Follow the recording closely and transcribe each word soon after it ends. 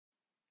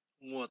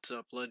What's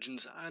up,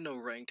 Legends? I know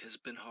ranked has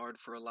been hard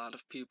for a lot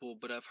of people,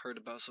 but I've heard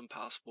about some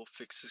possible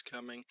fixes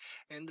coming,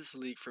 and this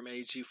leak from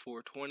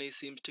AG420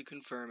 seems to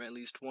confirm at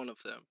least one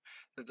of them,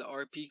 that the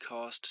RP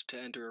cost to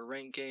enter a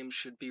ranked game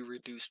should be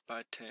reduced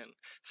by 10.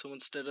 So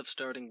instead of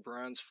starting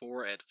Bronze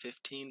 4 at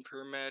 15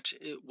 per match,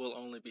 it will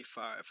only be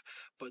 5,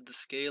 but the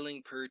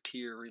scaling per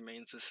tier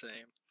remains the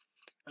same.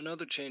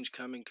 Another change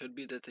coming could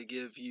be that they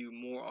give you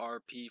more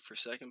RP for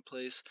second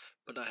place,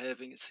 but I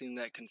haven't seen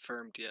that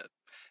confirmed yet.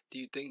 Do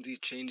you think these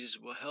changes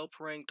will help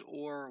ranked,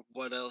 or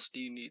what else do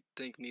you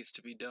think needs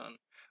to be done?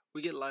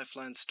 We get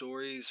Lifeline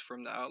stories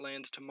from the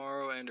Outlands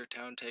tomorrow and our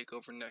town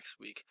takeover next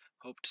week.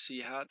 Hope to see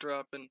you hot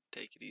dropping.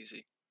 Take it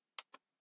easy.